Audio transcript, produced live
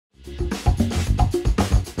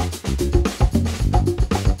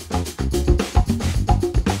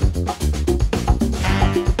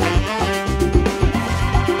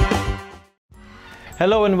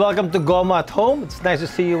Hello and welcome to Goma at Home. It's nice to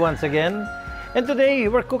see you once again. And today,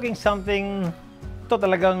 we're cooking something, ito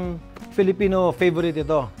talagang Filipino favorite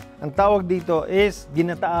ito. Ang tawag dito is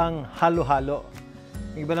Ginataang Halo-Halo.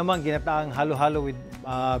 Yung iba naman, Ginataang Halo-Halo with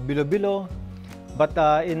Bilo-Bilo. But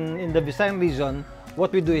in the Visayan region, what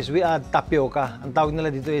we do is we add tapioca. Ang tawag nila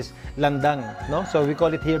dito is Landang. No? So we call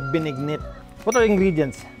it here binignit. What are the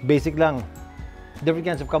ingredients? Basic lang. Different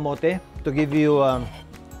kinds of kamote to give you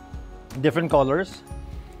different colors.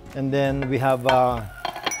 And then we have,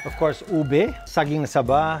 of course, ube, saging na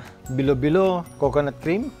saba, bilo-bilo, coconut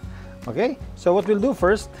cream. Okay? So what we'll do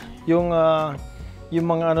first, yung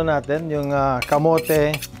mga ano natin, yung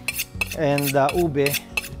kamote and ube,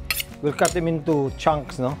 we'll cut them into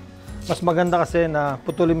chunks, no? Mas maganda kasi na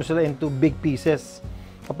putulin mo sila into big pieces.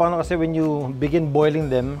 Paano kasi when you begin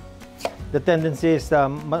boiling them, the tendency is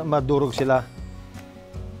madurog sila.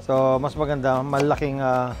 So mas maganda, malaking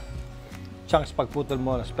chunks pagputol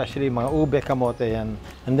mo, especially mga ube, kamote, yan.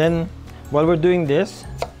 And then, while we're doing this,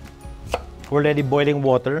 we're already boiling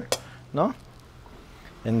water, no?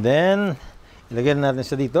 And then, ilagay natin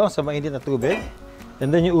siya dito sa mainit na tubig.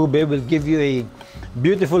 And then yung ube will give you a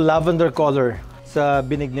beautiful lavender color sa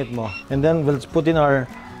binignit mo. And then, we'll put in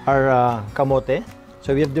our kamote.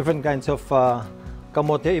 So, we have different kinds of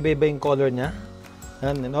kamote. Iba-iba yung color niya.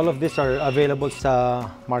 And all of these are available sa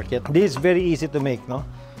market. This is very easy to make, no?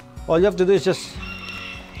 All you have to do is just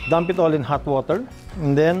dump it all in hot water.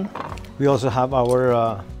 And then, we also have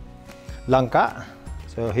our langka.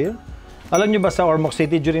 So here. Alam nyo ba sa Ormoc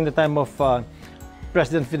City, during the time of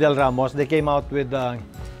President Fidel Ramos, they came out with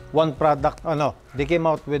one product, they came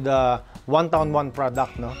out with one town, one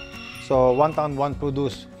product, no? So, one town, one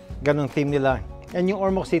produce. Ganong theme nila. And yung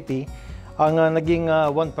Ormoc City, ang naging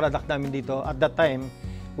one product namin dito at that time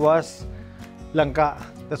was Langka.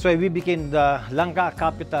 That's why we became the Langka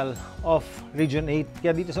capital of Region 8.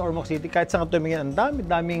 Kaya dito sa Ormoc City, kahit saan ka tumingin, ang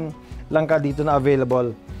dami-daming langka dito na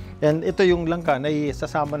available. And ito yung langka na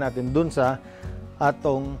isasama natin dun sa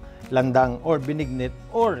atong landang or binignit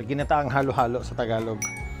or ginataang halo-halo sa Tagalog.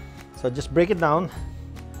 So just break it down.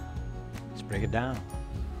 Let's break it down.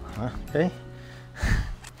 Okay?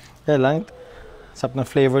 Kaya lang, sap ng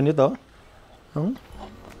flavor nito.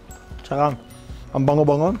 Tsaka, ang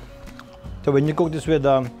bango-bango. So when you cook this with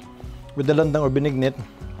the landang or binignit,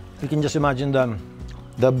 you can just imagine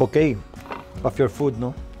the bouquet of your food, no,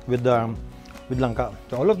 with langka.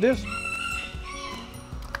 So all of this,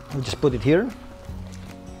 we'll just put it here.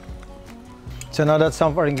 So now that some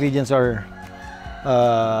of our ingredients are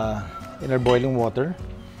in our boiling water,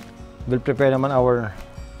 we'll prepare naman our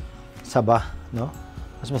saba, no.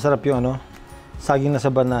 Mas masarap yung saging na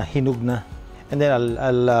saba na hinug na, and then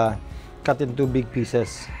I'll cut into big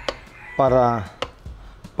pieces para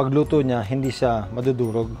pagluto niya hindi siya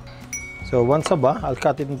madudurog. So one saba, I'll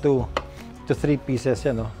cut it into 3 pieces,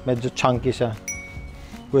 yan, no? Medyo chunky siya.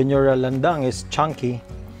 When your landang is chunky,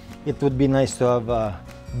 it would be nice to have a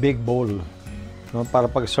big bowl, no?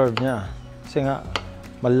 Para pag-serve niya. Kasi nga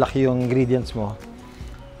malaki yung ingredients mo.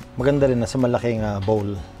 Maganda rin na sa malaking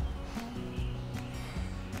bowl.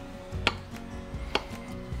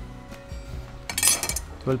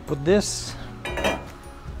 We'll put this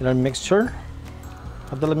in our mixture.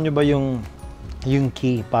 At alam nyo ba yung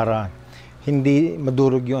key para hindi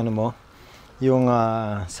madurog yung yung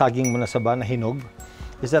saging mo na saba na hinog,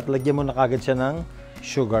 is that lagyan mo na kagad siya ng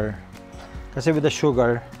sugar. Kasi with the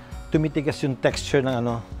sugar, tumitigas yung texture ng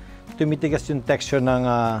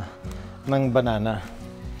ng banana.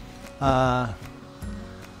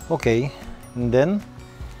 Okay, and then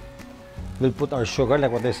we'll put our sugar like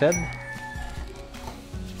what I said.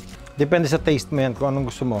 Depende sa taste mo yan kung anong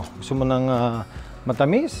gusto mo. Gusto mo ng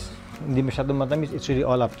matamis, hindi masyadong matamis, it's really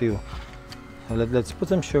all up to you. So let's put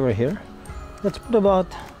some sugar here. Let's put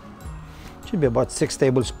should be about 6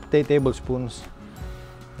 tablespoons.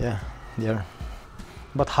 Yeah, there.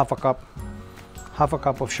 About half a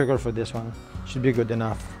cup of sugar for this one. Should be good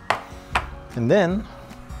enough. And then,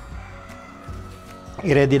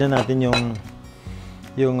 i-ready na natin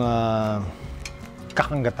yung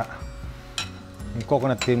kakanggata. Yung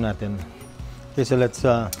coconut cream natin. Okay, so let's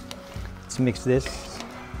mix this.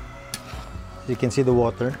 You can see the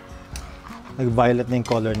water. Nag-violet na yung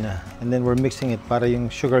color niya. And then we're mixing it para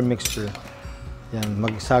yung sugar mixture yan,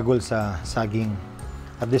 magsagol sa saging.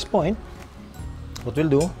 At this point, what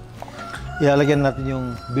we'll do, ilalagyan natin yung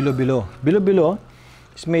bilo-bilo. Bilo-bilo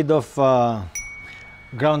is made of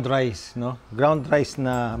ground rice, no? Ground rice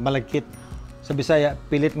na malagkit. Sa Bisaya,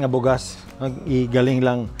 pilit nga bugas. Igaling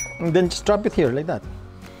lang. And then just drop it here like that.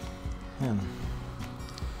 Yan.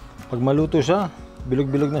 Pag maluto siya,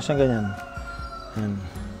 bilog-bilog na siya ganyan. Yan.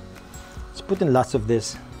 put in lots of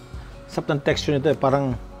this. Sarap ng texture nito eh,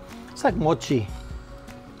 parang it's like mochi.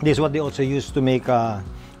 This is what they also use to make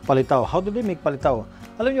palitaw. How do they make palitaw?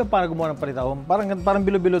 Alam niyo para gumawa ng palitaw? Parang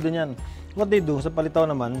bilo-bilo din yan. What they do sa palitaw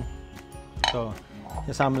naman, so,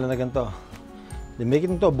 kasama lang na ganito. They make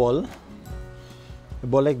it into a ball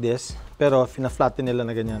like this, pero fina-flatten nila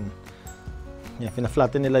na ganyan. Yeah,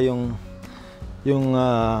 fina-flatten nila yung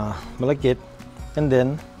malagkit, and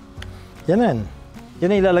then, yan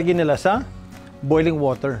ilalagay nila sa boiling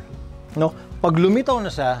water. No? Pag lumitaw na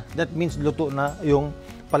siya, that means luto na yung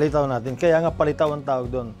palitaw natin. Kaya nga palitaw ang tawag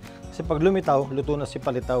doon. Kasi pag lumitaw, luto na si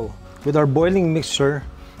palitaw. With our boiling mixture,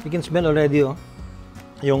 you can smell already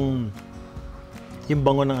yung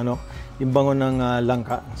bango ng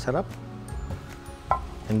langka. Sarap.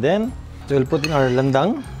 And then, so we'll put in our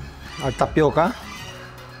landang, our tapioca.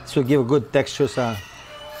 This will give a good texture sa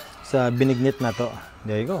binignit na to.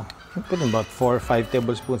 There you go. Put in about 4 or 5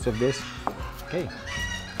 tablespoons of this. Okay.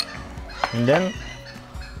 And then,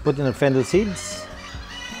 put in our fennel seeds.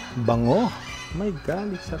 Bango. Oh my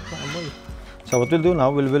God, it's sarap na amoy. So what we'll do now,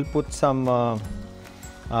 we'll put some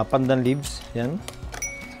pandan leaves. Yan.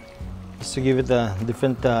 Just to give it a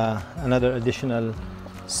different, another additional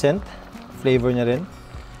scent. Flavor niya rin.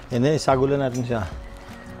 And then, isagulan natin siya.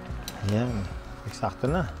 Ayan. Eksakto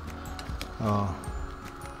na. Oh.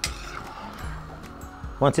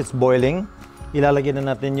 Once it's boiling, ilalagay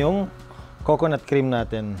na natin yung coconut cream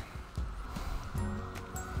natin.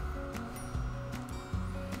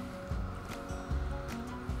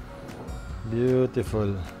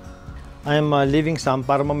 Beautiful. I'm leaving some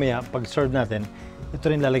para mamaya, pag serve natin, ito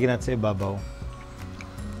rin lalagyan natin sa ibabaw.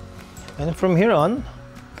 And from here on,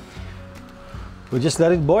 we just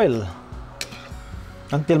let it boil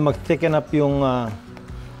until mag-thicken up yung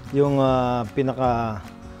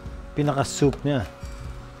pinaka soup niya.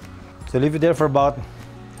 So leave it there for about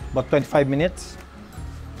 25 minutes,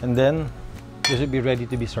 and then this will be ready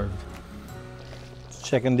to be served.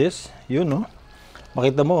 Check on this,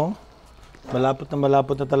 makita mo,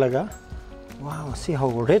 malapot na talaga. Wow, see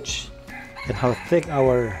how rich and how thick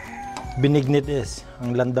our binignit is,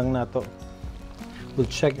 ang landang na to.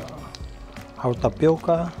 We'll check our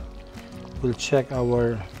tapioca. We'll check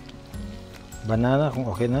our banana kung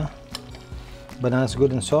okay na. Banana's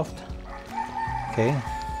good and soft. Okay,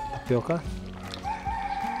 tapioca.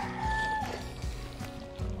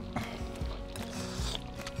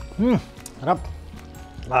 Harap.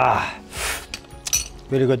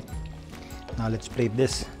 Very good. Now let's plate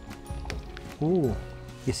this. Ooh,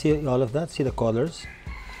 you see all of that? See the colors?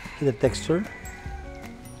 See the texture?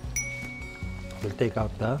 We'll take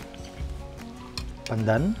out the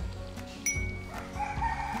pandan.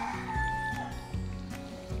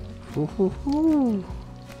 Ooh.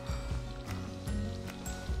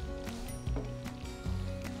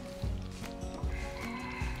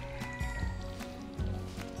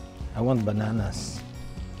 I want bananas.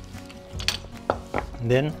 And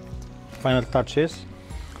then, final touches.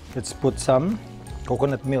 Let's put some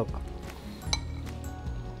coconut milk.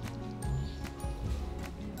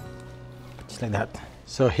 Just like that.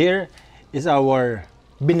 So here is our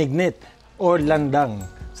binignit or landang.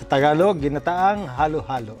 Sa Tagalog, ginataang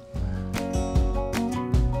halo-halo.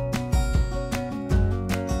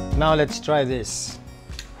 Now let's try this.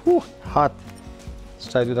 Whew, hot.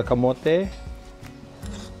 Let's try it with the kamote.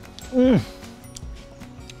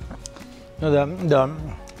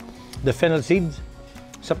 The fennel seeds.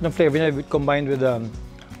 Sarap ng flavor niya combined with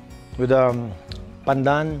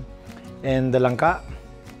pandan and the langka.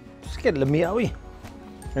 Just lamiaw eh.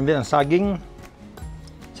 And then ang saging.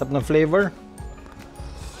 Sarap ng flavor.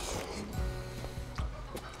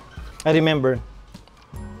 I remember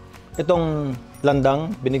itong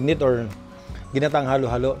landang, binignit or ginataang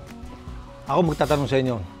halo-halo. Ako magtatanong sa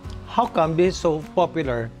inyo, how come this is so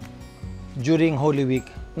popular during Holy Week?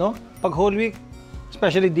 No? Pag Holy Week,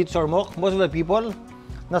 especially dito sa Ormoc, most of the people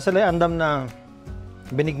nasa andam na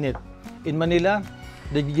binignit. In Manila,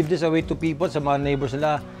 they give this away to people, sa mga neighbors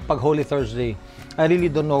nila, pag Holy Thursday. I really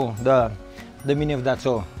don't know the meaning of that.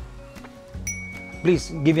 So, please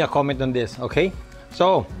give me a comment on this, okay?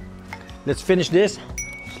 So, let's finish this.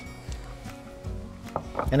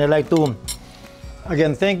 And I'd like to,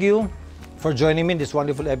 again, thank you for joining me in this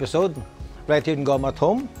wonderful episode right here in Goma at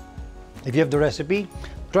Home. If you have the recipe,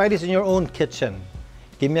 try this in your own kitchen.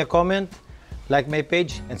 Give me a comment, like my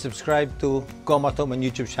page, and subscribe to Goma at Home on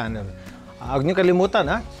YouTube channel. Huwag niyo kalimutan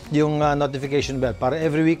yung notification bell para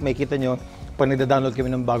every week may kita nyo pag nagda-download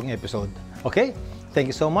kami ng bagong episode. Okay? Thank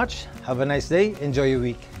you so much. Have a nice day. Enjoy your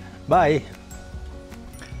week. Bye!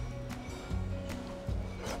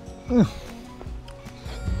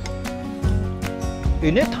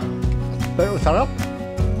 Init, Pero sarap.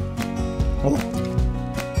 Oh.